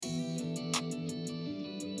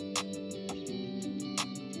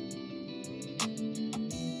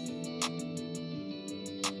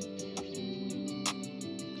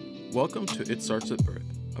Welcome to It Starts at Birth,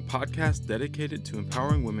 a podcast dedicated to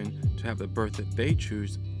empowering women to have the birth that they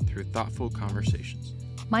choose through thoughtful conversations.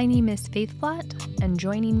 My name is Faith Flatt, and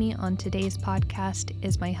joining me on today's podcast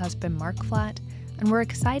is my husband, Mark Flatt, and we're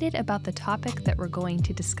excited about the topic that we're going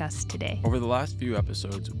to discuss today. Over the last few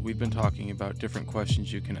episodes, we've been talking about different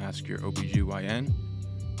questions you can ask your OBGYN,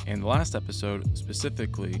 and the last episode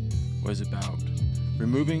specifically was about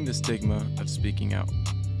removing the stigma of speaking out.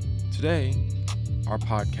 Today, our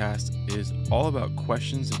podcast is all about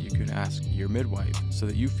questions that you can ask your midwife so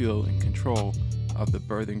that you feel in control of the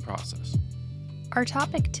birthing process. Our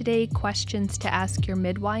topic today, questions to ask your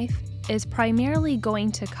midwife, is primarily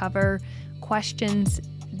going to cover questions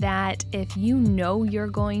that if you know you're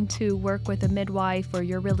going to work with a midwife or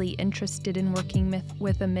you're really interested in working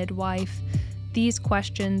with a midwife, these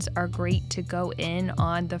questions are great to go in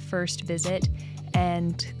on the first visit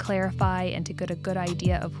and clarify and to get a good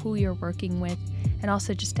idea of who you're working with, and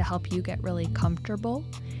also just to help you get really comfortable.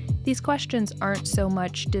 These questions aren't so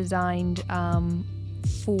much designed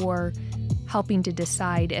for helping to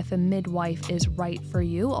decide if a midwife is right for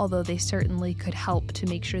you, although they certainly could help to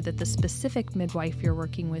make sure that the specific midwife you're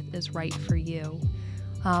working with is right for you.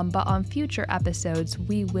 But on future episodes,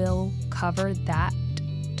 we will cover that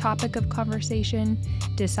topic of conversation,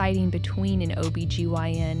 deciding between an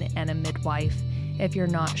OBGYN and a midwife if you're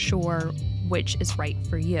not sure which is right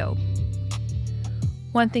for you.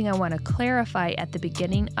 One thing I want to clarify at the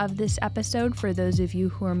beginning of this episode for those of you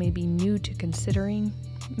who are maybe new to considering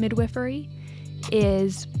midwifery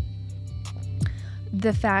is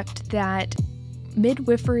the fact that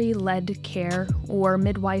midwifery-led care or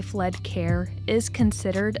midwife-led care is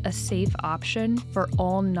considered a safe option for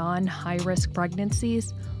all non-high-risk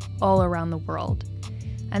pregnancies all around the world.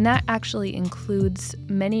 And that actually includes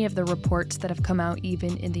many of the reports that have come out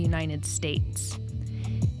even in the United States.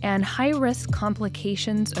 And high-risk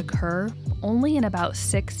complications occur only in about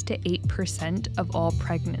 6 to 8% of all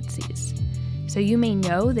pregnancies. So you may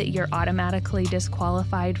know that you're automatically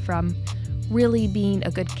disqualified from really being a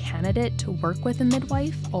good candidate to work with a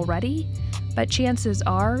midwife already, but chances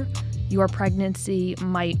are your pregnancy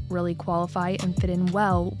might really qualify and fit in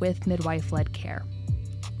well with midwife-led care.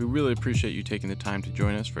 We really appreciate you taking the time to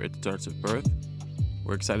join us for It Starts at Birth.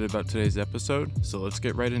 We're excited about today's episode, so let's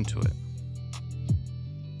get right into it.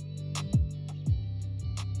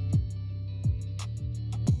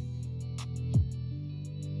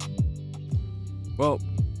 Well,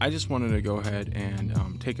 I just wanted to go ahead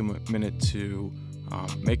and take a minute to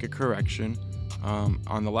make a correction.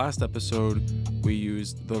 On the last episode, we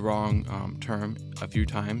used the wrong term a few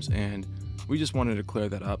times, and we just wanted to clear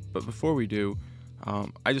that up. But before we do,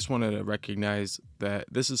 I just wanted to recognize that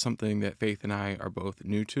this is something that Faith and I are both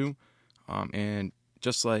new to. And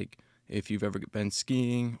just like if you've ever been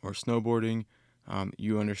skiing or snowboarding,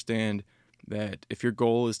 you understand that if your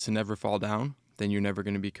goal is to never fall down, then you're never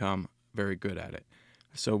going to become very good at it.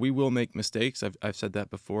 So we will make mistakes. I've said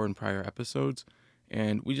that before in prior episodes,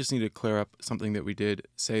 and we just need to clear up something that we did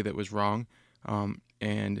say that was wrong.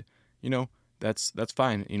 And that's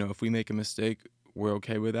fine. If we make a mistake, we're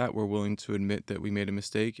okay with that. We're willing to admit that we made a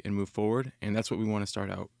mistake and move forward, and that's what we want to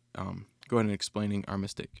start out. Go ahead and explaining our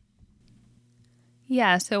mistake.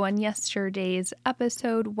 Yeah, so on yesterday's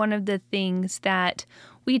episode, one of the things that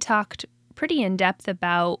we talked pretty in depth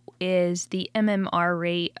about is the MMR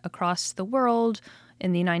rate across the world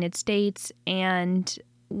in the United States, and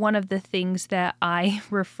one of the things that I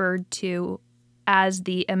referred to as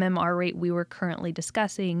the MMR rate we were currently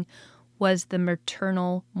discussing was the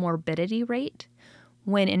maternal morbidity rate,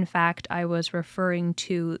 when in fact I was referring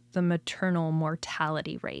to the maternal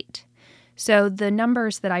mortality rate. So the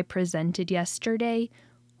numbers that I presented yesterday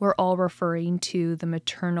were all referring to the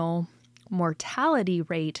maternal mortality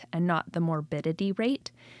rate and not the morbidity rate.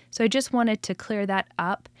 So I just wanted to clear that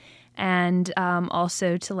up, and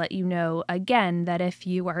also to let you know again that if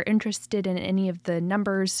you are interested in any of the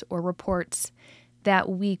numbers or reports that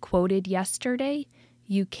we quoted yesterday,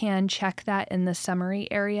 you can check that in the summary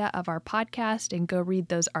area of our podcast and go read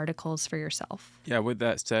those articles for yourself. Yeah, with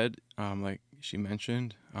that said, like she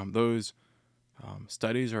mentioned, those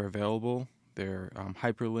studies are available. They're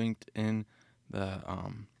hyperlinked in the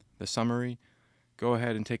summary. Go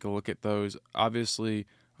ahead and take a look at those. Obviously,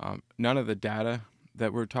 none of the data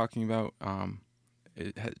that we're talking about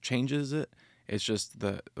changes it. It's just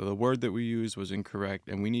the word that we used was incorrect,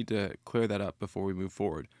 and we need to clear that up before we move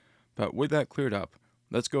forward. But with that cleared up,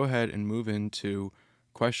 let's go ahead and move into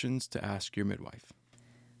questions to ask your midwife.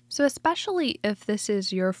 So especially if this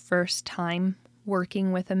is your first time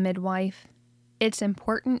working with a midwife, it's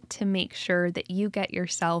important to make sure that you get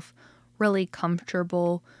yourself really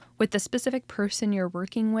comfortable with the specific person you're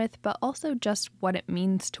working with, but also just what it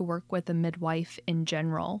means to work with a midwife in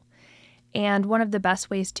general. And one of the best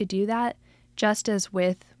ways to do that, just as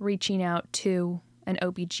with reaching out to an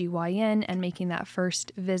OBGYN and making that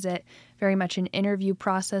first visit very much an interview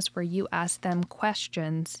process where you ask them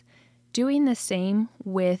questions, doing the same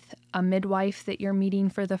with a midwife that you're meeting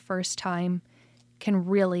for the first time can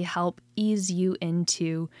really help ease you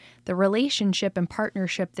into the relationship and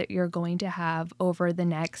partnership that you're going to have over the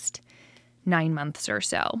next 9 months or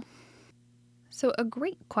so. So a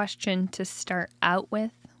great question to start out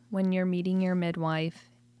with when you're meeting your midwife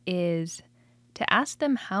is to ask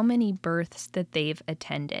them how many births that they've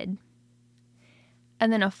attended.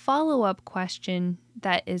 And then a follow-up question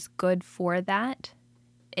that is good for that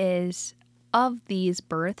is, of these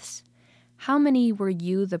births, how many were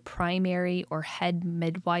you the primary or head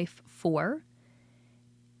midwife for?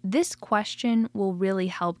 This question will really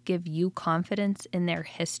help give you confidence in their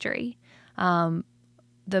history. The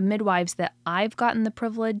midwives that I've gotten the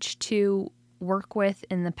privilege to work with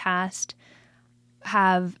in the past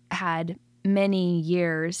have had many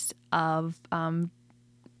years of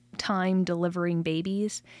time delivering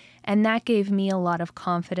babies, and that gave me a lot of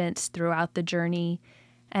confidence throughout the journey.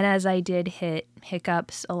 And as I did hit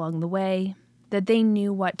hiccups along the way, that they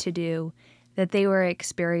knew what to do, that they were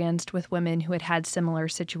experienced with women who had had similar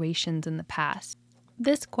situations in the past.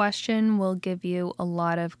 This question will give you a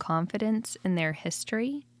lot of confidence in their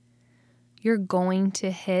history. You're going to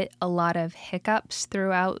hit a lot of hiccups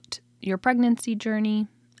throughout your pregnancy journey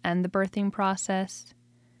and the birthing process.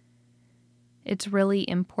 It's really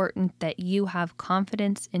important that you have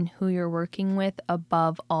confidence in who you're working with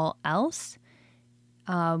above all else.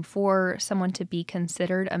 For someone to be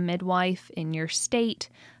considered a midwife in your state,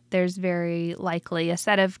 there's very likely a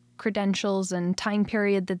set of credentials and time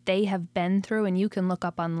period that they have been through, and you can look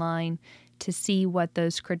up online to see what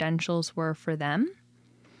those credentials were for them.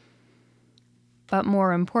 But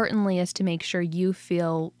more importantly is to make sure you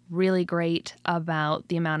feel really great about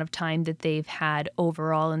the amount of time that they've had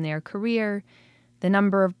overall in their career, the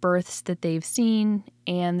number of births that they've seen,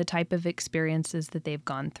 and the type of experiences that they've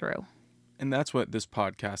gone through. And that's what this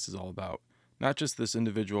podcast is all about. Not just this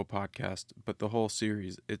individual podcast, but the whole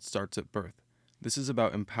series, It Starts at Birth. This is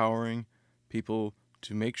about empowering people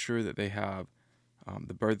to make sure that they have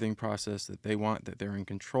the birthing process that they want, that they're in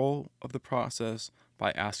control of the process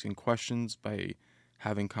by asking questions, by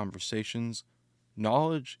having conversations.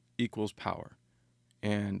 Knowledge equals power.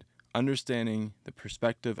 And understanding the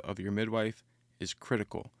perspective of your midwife is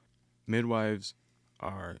critical. Midwives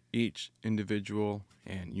are each individual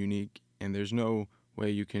and unique, and there's no way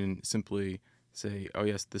you can simply say, oh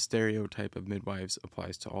yes, the stereotype of midwives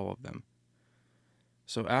applies to all of them.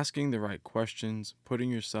 So asking the right questions, putting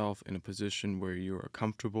yourself in a position where you are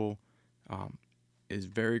comfortable is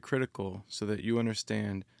very critical so that you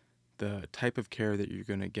understand the type of care that you're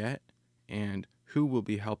going to get and who will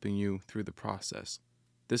be helping you through the process.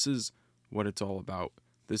 This is what it's all about.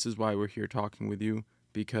 This is why we're here talking with you,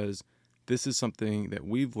 because this is something that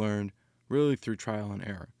we've learned really through trial and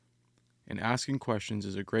error. And asking questions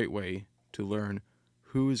is a great way to learn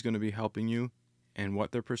who is going to be helping you and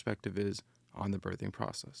what their perspective is on the birthing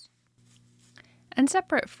process. And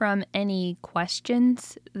separate from any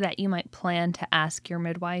questions that you might plan to ask your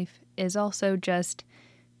midwife is also just,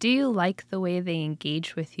 do you like the way they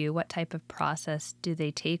engage with you? What type of process do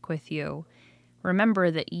they take with you?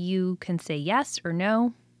 Remember that you can say yes or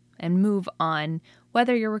no and move on,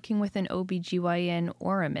 whether you're working with an OBGYN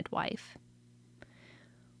or a midwife.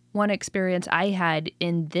 One experience I had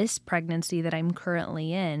in this pregnancy that I'm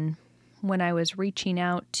currently in, when I was reaching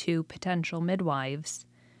out to potential midwives,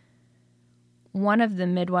 one of the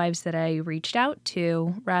midwives that I reached out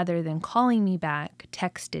to, rather than calling me back,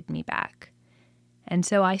 texted me back. And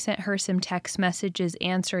so I sent her some text messages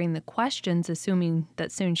answering the questions, assuming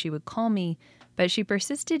that soon she would call me, but she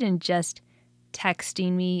persisted in just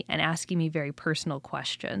texting me and asking me very personal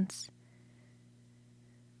questions.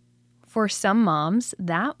 For some moms,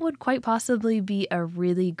 that would quite possibly be a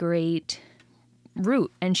really great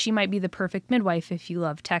route, and she might be the perfect midwife if you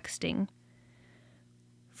love texting.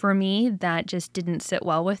 For me, that just didn't sit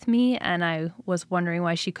well with me, and I was wondering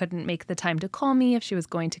why she couldn't make the time to call me if she was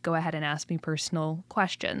going to go ahead and ask me personal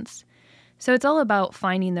questions. So it's all about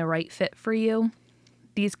finding the right fit for you.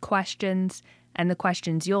 These questions and the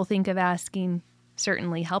questions you'll think of asking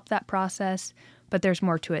certainly help that process, but there's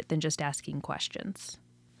more to it than just asking questions.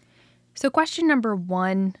 So question number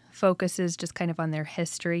 1 focuses just kind of on their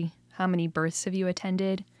history. How many births have you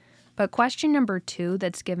attended? But question number 2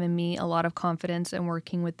 that's given me a lot of confidence in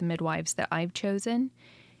working with the midwives that I've chosen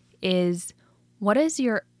is, What is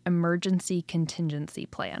your emergency contingency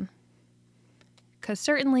plan? Because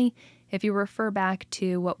certainly, if you refer back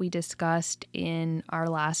to what we discussed in our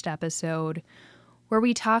last episode, where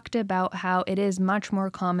we talked about how it is much more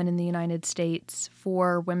common in the United States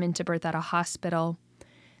for women to birth at a hospital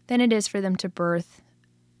than it is for them to birth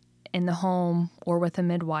in the home or with a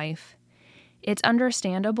midwife. It's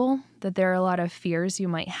understandable that there are a lot of fears you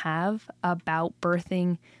might have about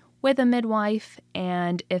birthing with a midwife,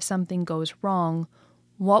 and if something goes wrong,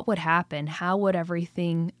 what would happen? How would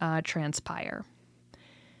everything transpire?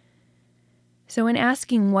 So in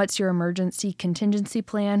asking what's your emergency contingency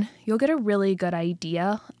plan, you'll get a really good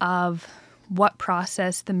idea of what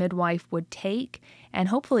process the midwife would take and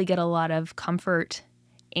hopefully get a lot of comfort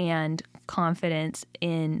and confidence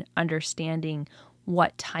in understanding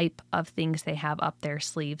what type of things they have up their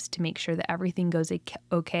sleeves to make sure that everything goes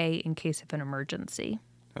okay in case of an emergency.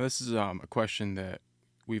 Now, this is a question that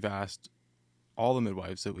we've asked all the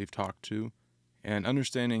midwives that we've talked to, and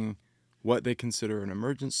understanding what they consider an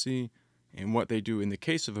emergency and what they do in the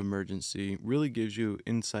case of emergency really gives you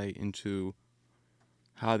insight into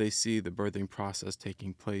how they see the birthing process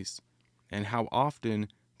taking place and how often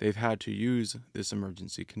they've had to use this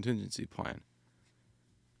emergency contingency plan.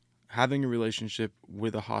 Having a relationship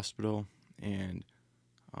with a hospital and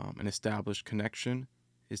an established connection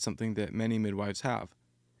is something that many midwives have,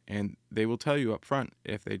 and they will tell you up front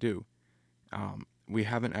if they do. We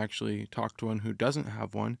haven't actually talked to one who doesn't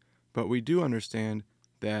have one, but we do understand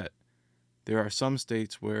that there are some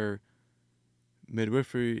states where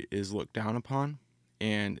midwifery is looked down upon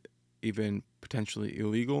and even potentially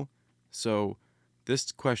illegal. So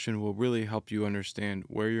this question will really help you understand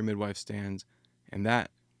where your midwife stands, and that,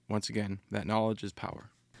 once again, that knowledge is power.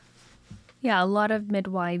 Yeah, a lot of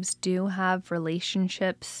midwives do have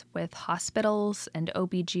relationships with hospitals and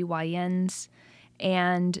OBGYNs,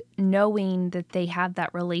 and knowing that they have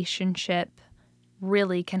that relationship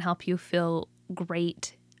really can help you feel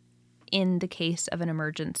great in the case of an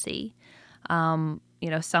emergency.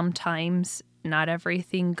 Sometimes not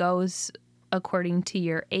everything goes according to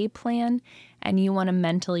your A plan, and you want to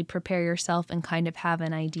mentally prepare yourself and kind of have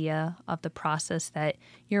an idea of the process that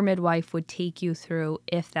your midwife would take you through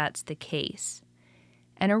if that's the case.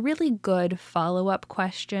 And a really good follow-up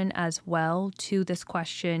question as well to this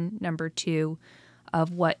question number 2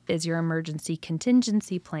 of what is your emergency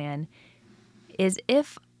contingency plan is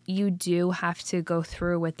if you do have to go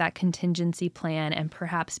through with that contingency plan and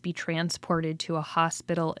perhaps be transported to a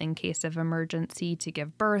hospital in case of emergency to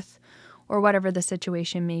give birth or whatever the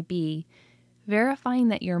situation may be, verifying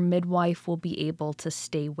that your midwife will be able to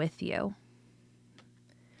stay with you.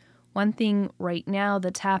 One thing right now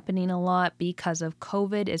that's happening a lot because of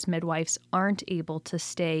COVID is midwives aren't able to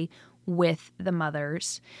stay with the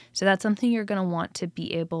mothers. So that's something you're going to want to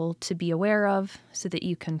be able to be aware of so that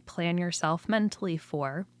you can plan yourself mentally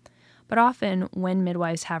for. But often when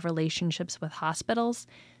midwives have relationships with hospitals,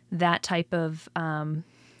 that type of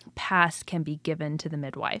pass can be given to the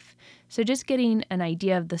midwife. So just getting an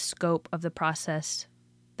idea of the scope of the process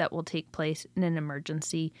that will take place in an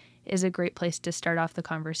emergency is a great place to start off the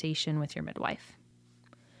conversation with your midwife.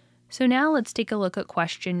 So now let's take a look at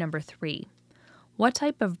question number 3. What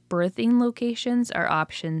type of birthing locations are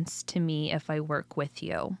options to me if I work with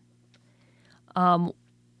you?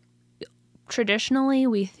 Traditionally,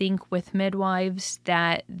 we think with midwives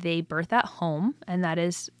that they birth at home, and that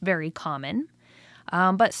is very common.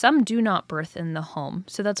 But some do not birth in the home.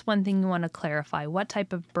 So that's one thing you want to clarify. What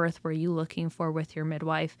type of birth were you looking for with your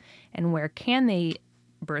midwife, and where can they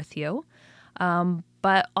birth you?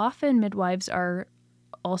 But often midwives are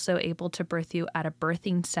also able to birth you at a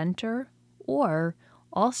birthing center or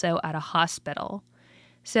also at a hospital.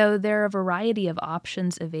 So there are a variety of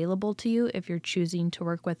options available to you if you're choosing to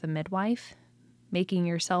work with a midwife. Making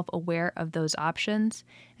yourself aware of those options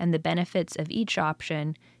and the benefits of each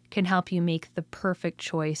option can help you make the perfect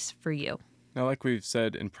choice for you. Now, like we've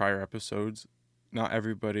said in prior episodes, not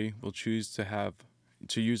everybody will choose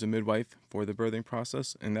to use a midwife for the birthing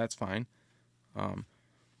process, and that's fine.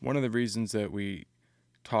 One of the reasons that we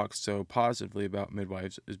talk so positively about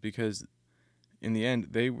midwives is because in the end,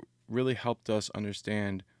 they really helped us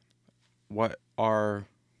understand what our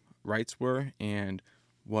rights were and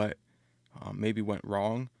what maybe went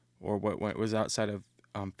wrong or what was outside of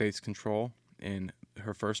Faith's control in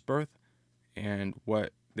her first birth, and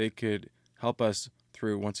what they could help us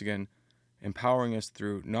through, once again, empowering us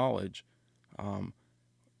through knowledge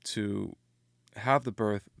to have the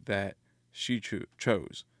birth that she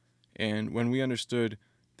chose. And when we understood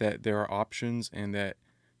that there are options and that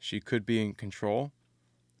she could be in control,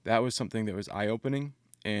 that was something that was eye-opening,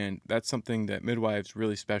 and that's something that midwives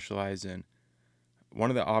really specialize in. one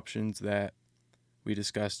of the options that we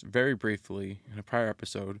discussed very briefly in a prior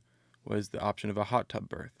episode was the option of a hot tub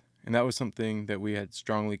birth. And that was something that we had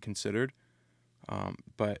strongly considered.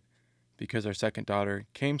 But because our second daughter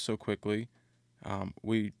came so quickly,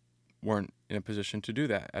 we weren't in a position to do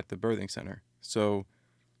that at the birthing center. So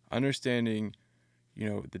understanding,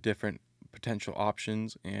 the different potential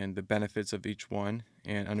options and the benefits of each one,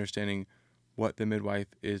 and understanding what the midwife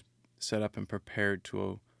is set up and prepared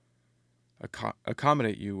to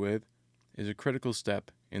accommodate you with is a critical step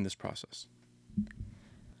in this process.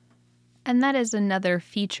 And that is another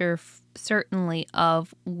feature, certainly,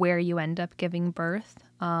 of where you end up giving birth.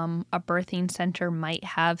 A birthing center might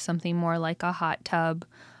have something more like a hot tub.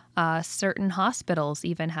 Certain hospitals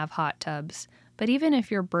even have hot tubs. But even if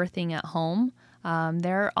you're birthing at home,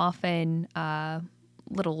 there are often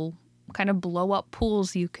little kind of blow-up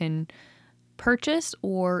pools you can purchase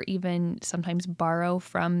or even sometimes borrow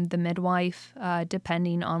from the midwife,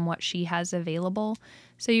 depending on what she has available.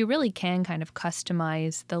 So you really can kind of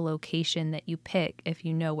customize the location that you pick if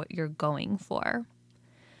you know what you're going for.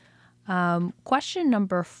 Question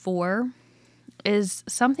number 4 is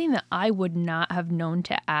something that I would not have known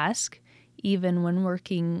to ask even when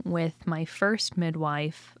working with my first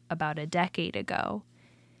midwife about a decade ago.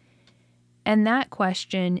 And that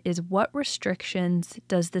question is, what restrictions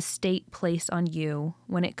does the state place on you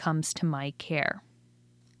when it comes to my care?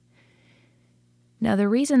 Now, the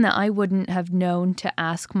reason that I wouldn't have known to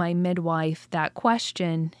ask my midwife that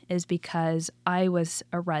question is because I was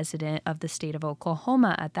a resident of the state of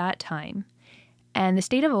Oklahoma at that time. And the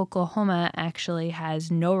state of Oklahoma actually has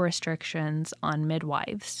no restrictions on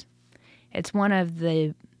midwives. It's one of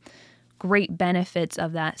the great benefits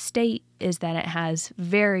of that state is that it has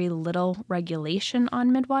very little regulation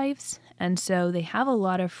on midwives, and so they have a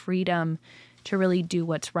lot of freedom to really do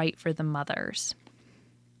what's right for the mothers.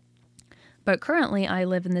 But currently I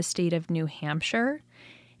live in the state of New Hampshire,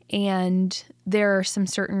 and there are some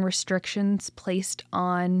certain restrictions placed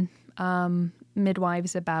on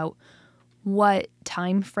midwives about what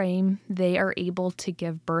time frame they are able to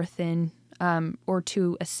give birth in, or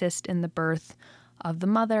to assist in the birth of the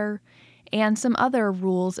mother, and some other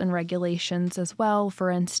rules and regulations as well. For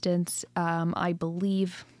instance, I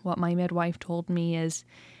believe what my midwife told me is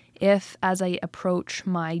if, as I approach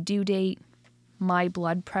my due date, my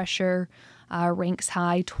blood pressure ranks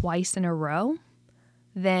high twice in a row,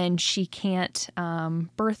 then she can't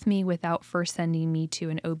birth me without first sending me to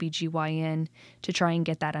an OBGYN to try and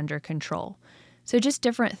get that under control. So just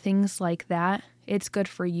different things like that. It's good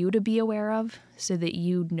for you to be aware of so that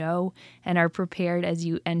you know and are prepared as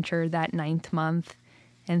you enter that 9th month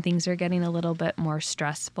and things are getting a little bit more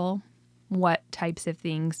stressful, what types of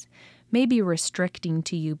things may be restricting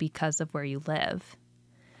to you because of where you live.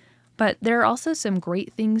 But there are also some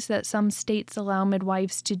great things that some states allow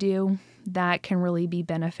midwives to do that can really be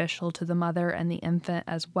beneficial to the mother and the infant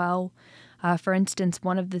as well. For instance,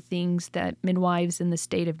 one of the things that midwives in the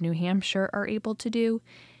state of New Hampshire are able to do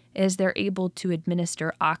is they're able to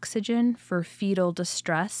administer oxygen for fetal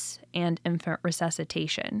distress and infant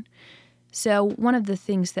resuscitation. So one of the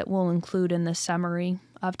things that we'll include in the summary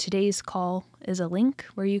of today's call is a link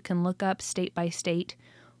where you can look up state by state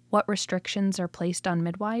what restrictions are placed on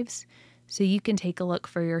midwives, so you can take a look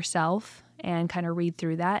for yourself and kind of read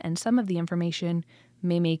through that. And some of the information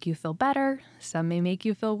may make you feel better, some may make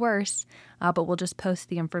you feel worse, but we'll just post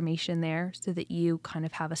the information there so that you kind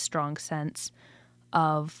of have a strong sense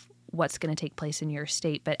of what's going to take place in your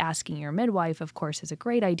state. But asking your midwife, of course, is a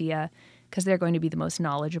great idea because they're going to be the most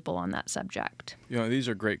knowledgeable on that subject. These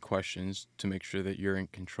are great questions to make sure that you're in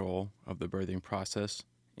control of the birthing process.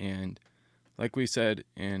 And like we said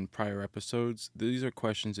in prior episodes, these are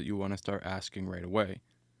questions that you want to start asking right away.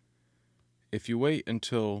 If you wait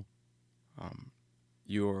until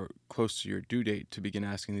you're close to your due date to begin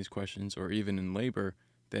asking these questions, or even in labor,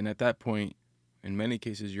 then at that point, in many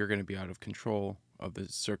cases, you're going to be out of control of the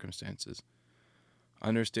circumstances.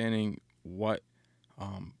 Understanding what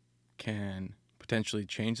can potentially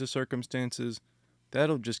change the circumstances,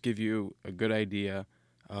 that'll just give you a good idea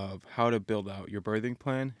of how to build out your birthing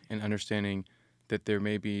plan, and understanding that there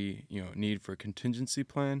may be need for a contingency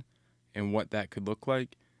plan and what that could look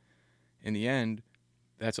like. In the end,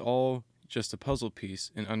 that's all just a puzzle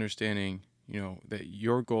piece in understanding that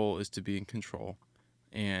your goal is to be in control,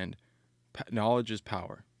 and knowledge is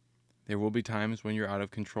power. There will be times when you're out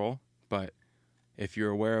of control, but if you're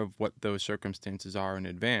aware of what those circumstances are in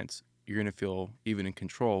advance, you're going to feel even in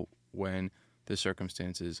control when the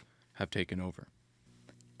circumstances have taken over.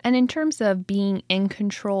 And in terms of being in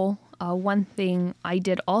control, one thing I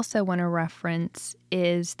did also want to reference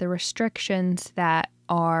is the restrictions that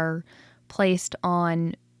are placed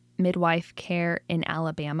on midwife care in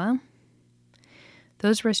Alabama.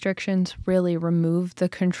 Those restrictions really removed the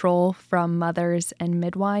control from mothers and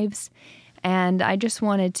midwives. And I just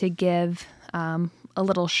wanted to give a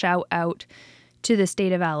little shout out to the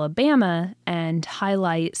state of Alabama and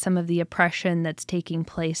highlight some of the oppression that's taking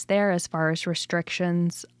place there as far as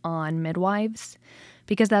restrictions on midwives,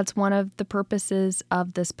 because that's one of the purposes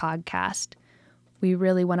of this podcast. We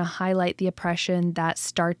really want to highlight the oppression that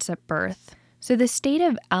starts at birth. So the state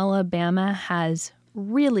of Alabama has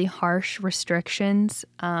really harsh restrictions,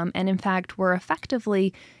 and in fact, we're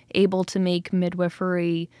effectively able to make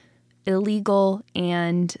midwifery illegal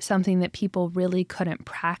and something that people really couldn't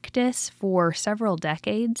practice for several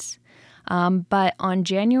decades. But on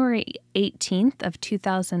January 18th of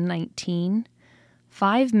 2019,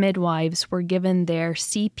 5 midwives were given their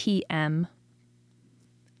CPM.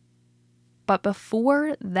 But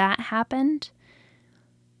before that happened,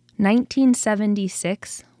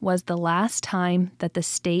 1976 was the last time that the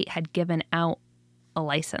state had given out a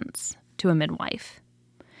license to a midwife.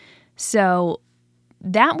 So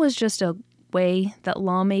that was just a way that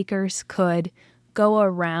lawmakers could go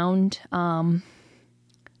around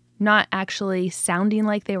not actually sounding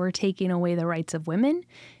like they were taking away the rights of women,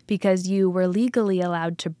 because you were legally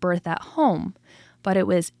allowed to birth at home, but it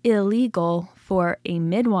was illegal for a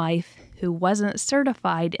midwife who wasn't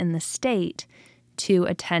certified in the state to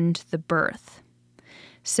attend the birth.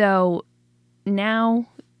 So now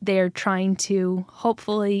they're trying to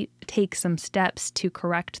hopefully take some steps to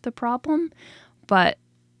correct the problem, but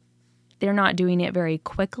they're not doing it very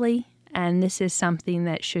quickly. And this is something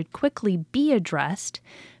that should quickly be addressed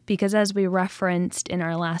because, as we referenced in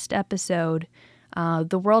our last episode,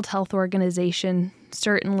 the World Health Organization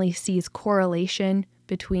certainly sees correlation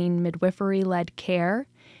between midwifery-led care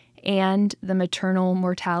and the maternal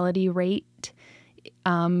mortality rate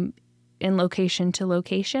in location to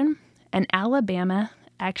location. And Alabama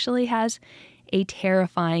actually has a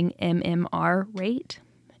terrifying MMR rate.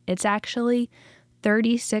 It's actually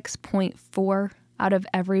 36.4 out of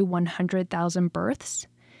every 100,000 births.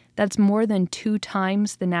 That's more than 2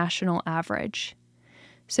 times the national average.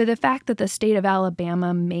 So the fact that the state of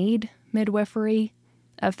Alabama made midwifery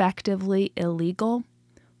effectively illegal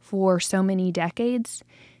for so many decades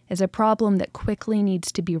is a problem that quickly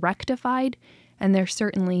needs to be rectified, and there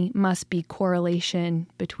certainly must be correlation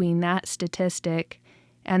between that statistic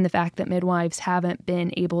and the fact that midwives haven't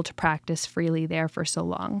been able to practice freely there for so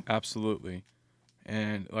long. Absolutely.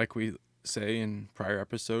 And like we say in prior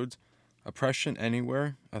episodes, oppression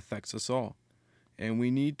anywhere affects us all, and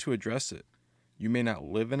we need to address it. You may not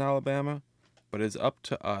live in Alabama, but it's up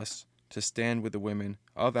to us to stand with the women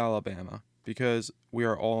of Alabama because we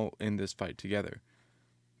are all in this fight together.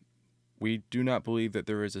 We do not believe that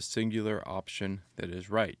there is a singular option that is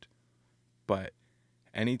right, but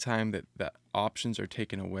anytime that options are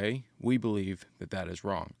taken away, we believe that that is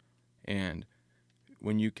wrong. And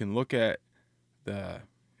when you can look at the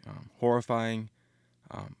horrifying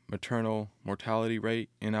maternal mortality rate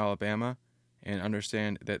in Alabama and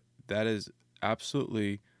understand that that is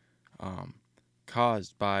absolutely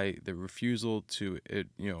caused by the refusal to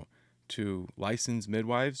license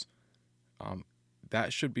midwives,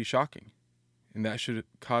 that should be shocking, and that should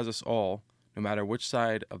cause us all, no matter which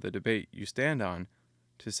side of the debate you stand on,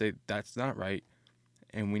 to say that's not right,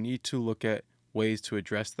 and we need to look at ways to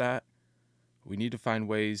address that. We need to find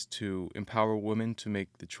ways to empower women to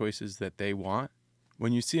make the choices that they want.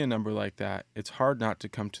 When you see a number like that, it's hard not to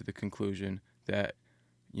come to the conclusion that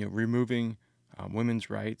removing women's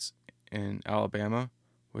rights in Alabama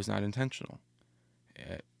was not intentional.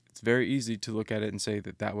 It's very easy to look at it and say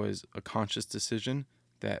that that was a conscious decision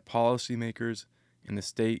that policymakers in the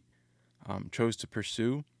state chose to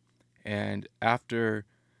pursue. And after,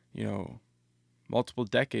 multiple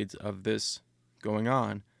decades of this going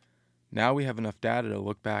on, now we have enough data to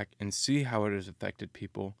look back and see how it has affected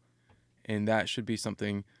people. And that should be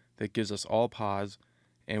something that gives us all pause.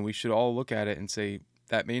 And we should all look at it and say,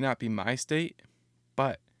 that may not be my state,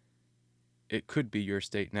 but it could be your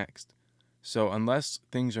state next. So unless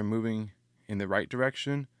things are moving in the right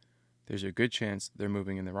direction, there's a good chance they're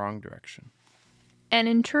moving in the wrong direction. And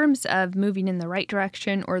in terms of moving in the right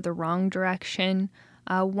direction or the wrong direction,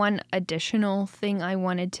 one additional thing I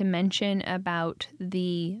wanted to mention about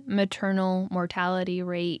the maternal mortality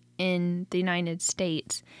rate in the United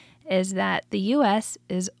States is that the U.S.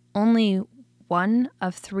 is only one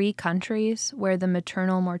of 3 countries where the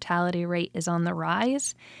maternal mortality rate is on the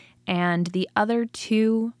rise, and the other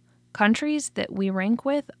 2 countries that we rank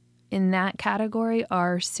with in that category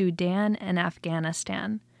are Sudan and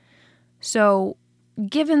Afghanistan. So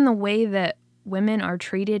given the way that women are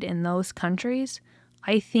treated in those countries,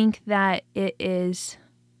 I think that it is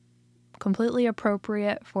completely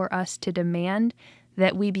appropriate for us to demand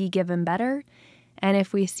that we be given better. And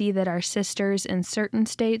if we see that our sisters in certain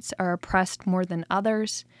states are oppressed more than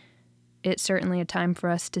others, it's certainly a time for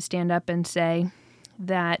us to stand up and say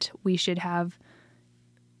that we should have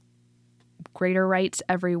greater rights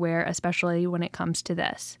everywhere, especially when it comes to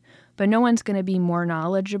this. But no one's going to be more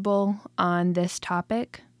knowledgeable on this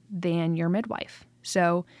topic than your midwife.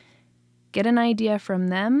 So get an idea from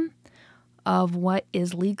them of what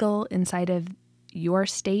is legal inside of your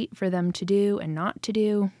state for them to do and not to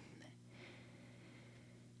do.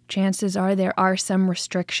 Chances are there are some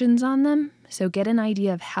restrictions on them, so get an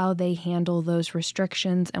idea of how they handle those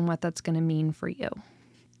restrictions and what that's going to mean for you.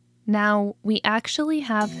 Now, we actually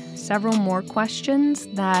have several more questions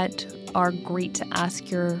that are great to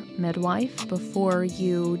ask your midwife before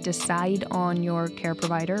you decide on your care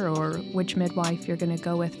provider or which midwife you're going to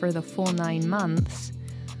go with for the full 9 months.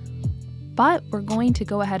 But we're going to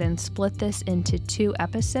go ahead and split this into 2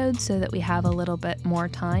 episodes so that we have a little bit more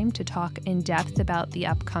time to talk in depth about the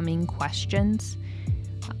upcoming questions.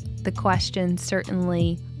 The questions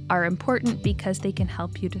certainly are important because they can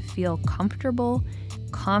help you to feel comfortable,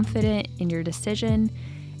 confident in your decision,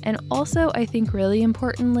 and also I think really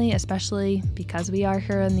importantly, especially because we are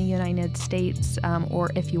here in the United States, or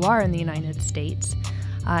if you are in the United States,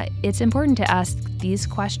 it's important to ask these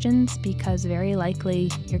questions because very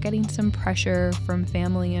likely you're getting some pressure from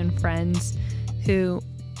family and friends who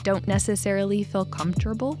don't necessarily feel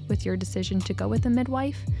comfortable with your decision to go with a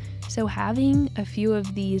midwife. So having a few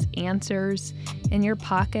of these answers in your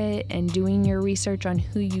pocket and doing your research on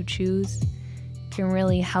who you choose can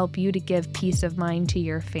really help you to give peace of mind to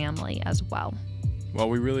your family as well. Well,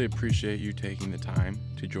 we really appreciate you taking the time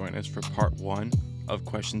to join us for part 1 of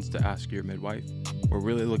Questions to Ask Your Midwife. We're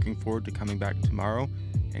really looking forward to coming back tomorrow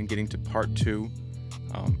and getting to part 2.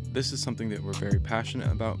 This is something that we're very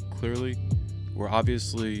passionate about, clearly. We're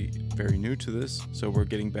obviously very new to this, so we're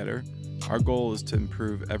getting better. Our goal is to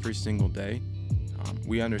improve every single day.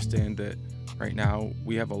 We understand that right now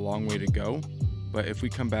we have a long way to go, but if we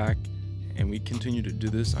come back and we continue to do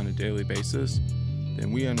this on a daily basis,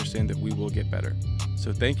 then we understand that we will get better.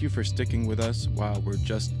 So thank you for sticking with us while we're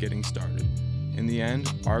just getting started. In the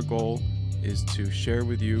end, our goal is to share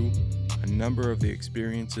with you a number of the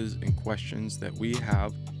experiences and questions that we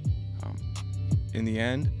have. In the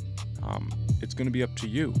end, it's going to be up to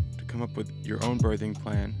you to come up with your own birthing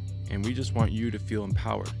plan, and we just want you to feel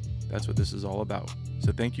empowered. That's what this is all about.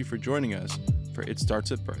 So thank you for joining us for It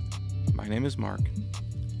Starts at Birth. My name is Mark.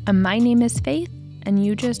 And my name is Faith, and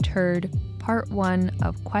you just heard part 1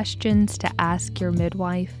 of Questions to Ask Your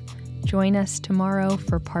Midwife. Join us tomorrow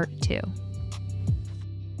for part 2.